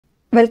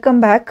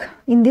Welcome back.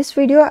 In this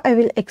video, I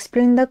will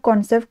explain the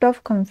concept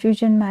of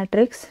confusion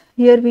matrix.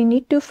 Here we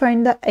need to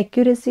find the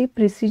accuracy,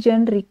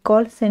 precision,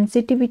 recall,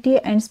 sensitivity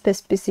and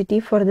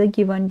specificity for the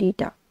given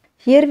data.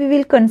 Here we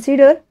will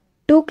consider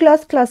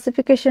two-class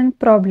classification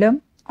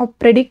problem of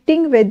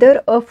predicting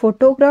whether a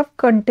photograph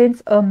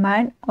contains a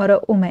man or a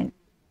woman.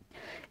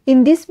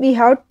 In this we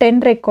have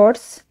 10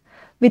 records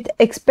with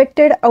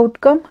expected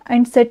outcome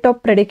and set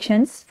of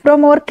predictions.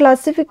 From our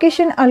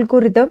classification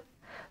algorithm,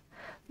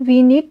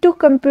 we need to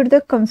compute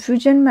the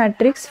confusion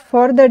matrix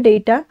for the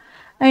data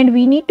and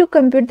we need to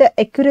compute the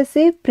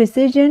accuracy,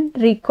 precision,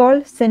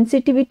 recall,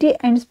 sensitivity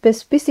and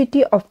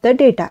specificity of the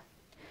data.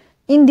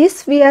 In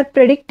this we are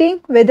predicting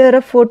whether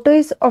a photo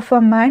is of a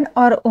man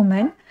or a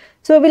woman.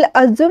 So we'll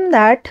assume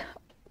that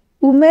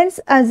women's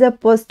as a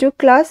positive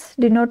class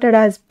denoted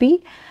as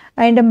P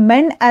and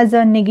men as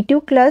a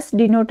negative class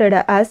denoted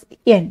as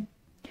N.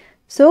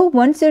 So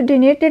once you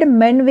denoted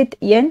men with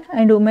N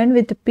and women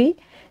with P,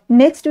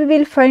 next we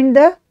will find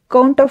the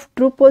count of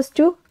true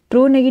positive,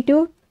 true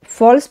negative,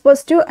 false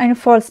positive and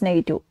false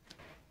negative.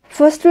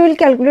 First we will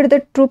calculate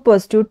the true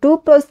positive. True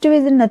positive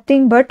is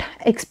nothing but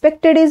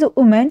expected is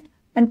woman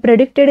and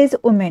predicted is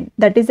woman.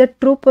 That is a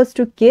true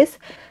positive case.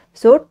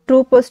 So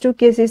true positive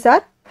cases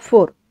are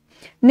 4.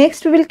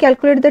 Next we will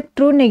calculate the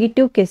true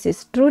negative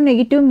cases. True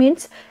negative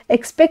means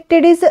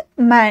expected is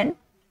man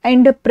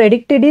and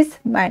predicted is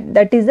man.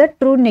 That is a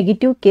true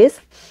negative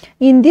case.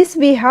 In this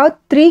we have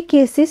 3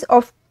 cases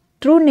of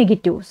true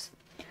negatives.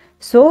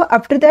 So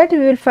after that we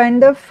will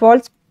find the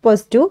false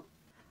positive.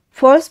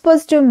 False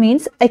positive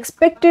means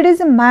expected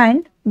is a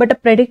man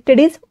but predicted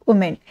is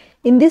woman.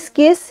 In this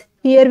case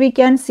here we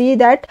can see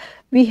that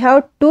we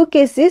have 2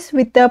 cases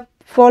with the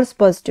false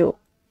positive.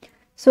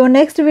 So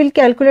next we will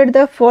calculate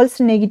the false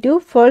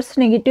negative. False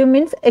negative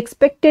means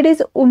expected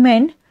is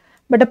woman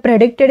but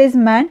predicted is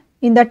man.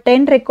 In the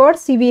 10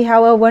 records we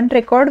have a 1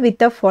 record with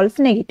the false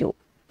negative.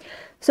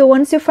 So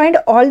once you find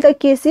all the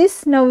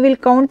cases, now we will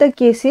count the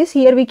cases.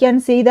 Here we can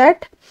see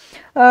that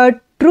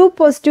true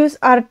positives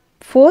are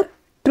 4,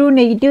 true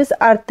negatives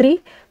are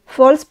 3,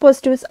 false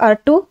positives are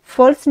 2,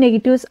 false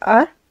negatives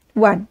are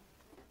 1.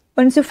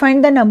 Once you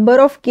find the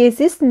number of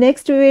cases,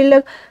 next we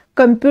will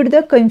compute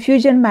the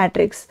confusion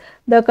matrix.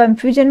 The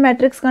confusion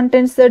matrix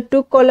contains the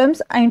 2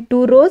 columns and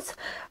 2 rows.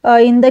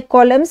 In the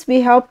columns we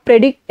have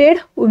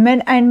predicted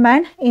women and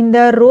man. In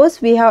the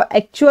rows we have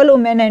actual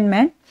women and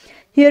man.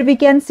 Here we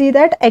can see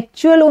that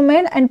actual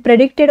woman and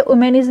predicted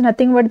woman is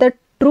nothing but the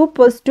true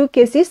positive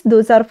cases,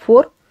 those are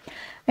 4.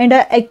 And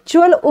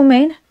actual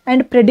woman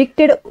and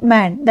predicted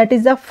man, that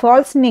is a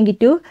false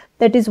negative,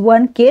 that is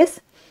 1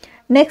 case.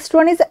 Next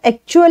one is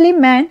actually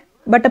man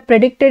but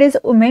predicted is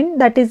woman,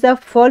 that is a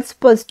false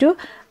positive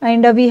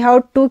and we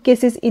have 2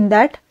 cases in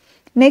that.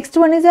 Next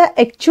one is a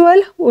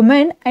actual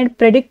woman and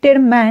predicted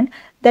man,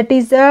 that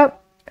is a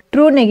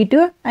true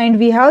negative and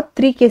we have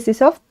 3 cases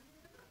of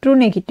true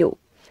negative.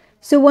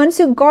 So once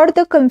you got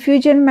the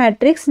confusion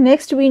matrix,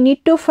 next we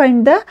need to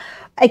find the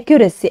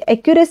accuracy.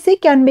 Accuracy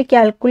can be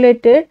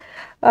calculated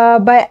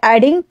by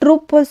adding true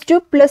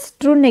positive plus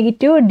true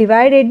negative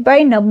divided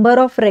by number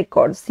of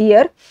records.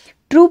 Here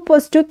true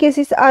positive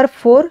cases are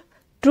 4,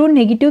 true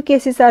negative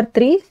cases are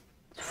 3.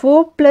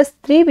 4 plus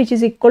 3 which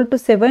is equal to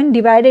 7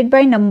 divided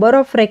by number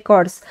of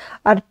records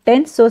are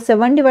 10. So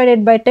 7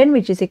 divided by 10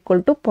 which is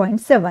equal to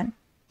 0.7.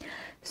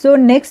 So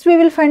next we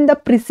will find the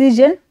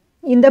precision.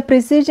 In the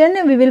precision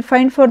we will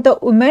find for the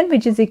woman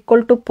which is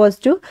equal to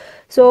positive.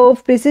 So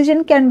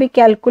precision can be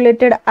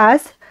calculated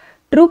as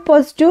true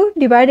positive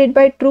divided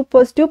by true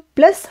positive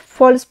plus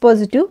false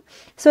positive.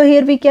 So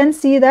here we can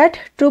see that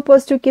true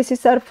positive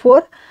cases are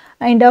 4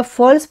 and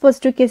false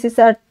positive cases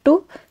are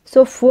 2.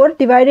 So 4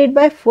 divided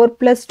by 4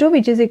 plus 2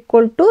 which is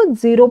equal to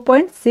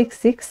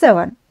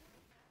 0.667.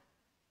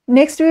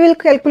 Next we will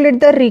calculate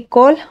the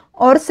recall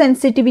or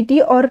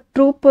sensitivity or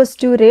true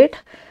positive rate.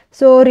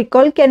 So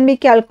recall can be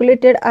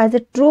calculated as a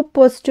true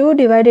positive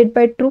divided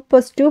by true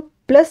positive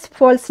plus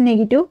false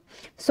negative.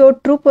 So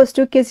true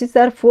positive cases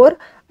are 4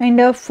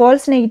 and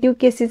false negative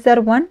cases are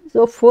 1.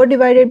 So 4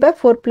 divided by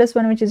 4 plus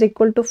 1 which is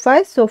equal to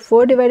 5. So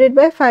 4 divided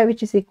by 5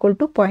 which is equal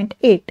to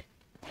 0.8.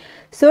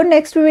 So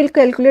next we will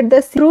calculate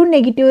the true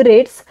negative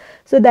rates.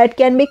 So that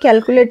can be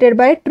calculated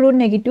by true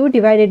negative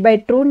divided by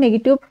true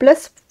negative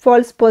plus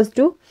false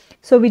positive.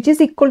 So which is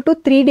equal to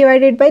 3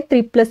 divided by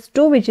 3 plus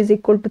 2 which is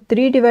equal to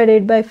 3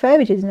 divided by 5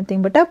 which is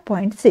nothing but a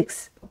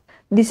 0.6.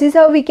 This is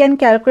how we can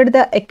calculate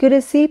the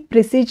accuracy,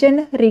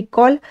 precision,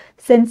 recall,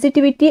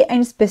 sensitivity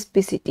and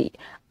specificity.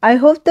 I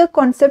hope the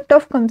concept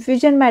of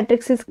confusion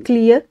matrix is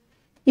clear.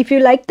 If you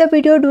like the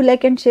video, do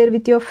like and share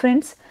with your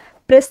friends.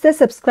 Press the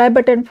subscribe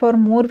button for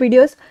more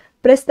videos.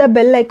 Press the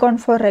bell icon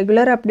for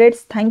regular updates.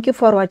 Thank you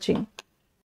for watching.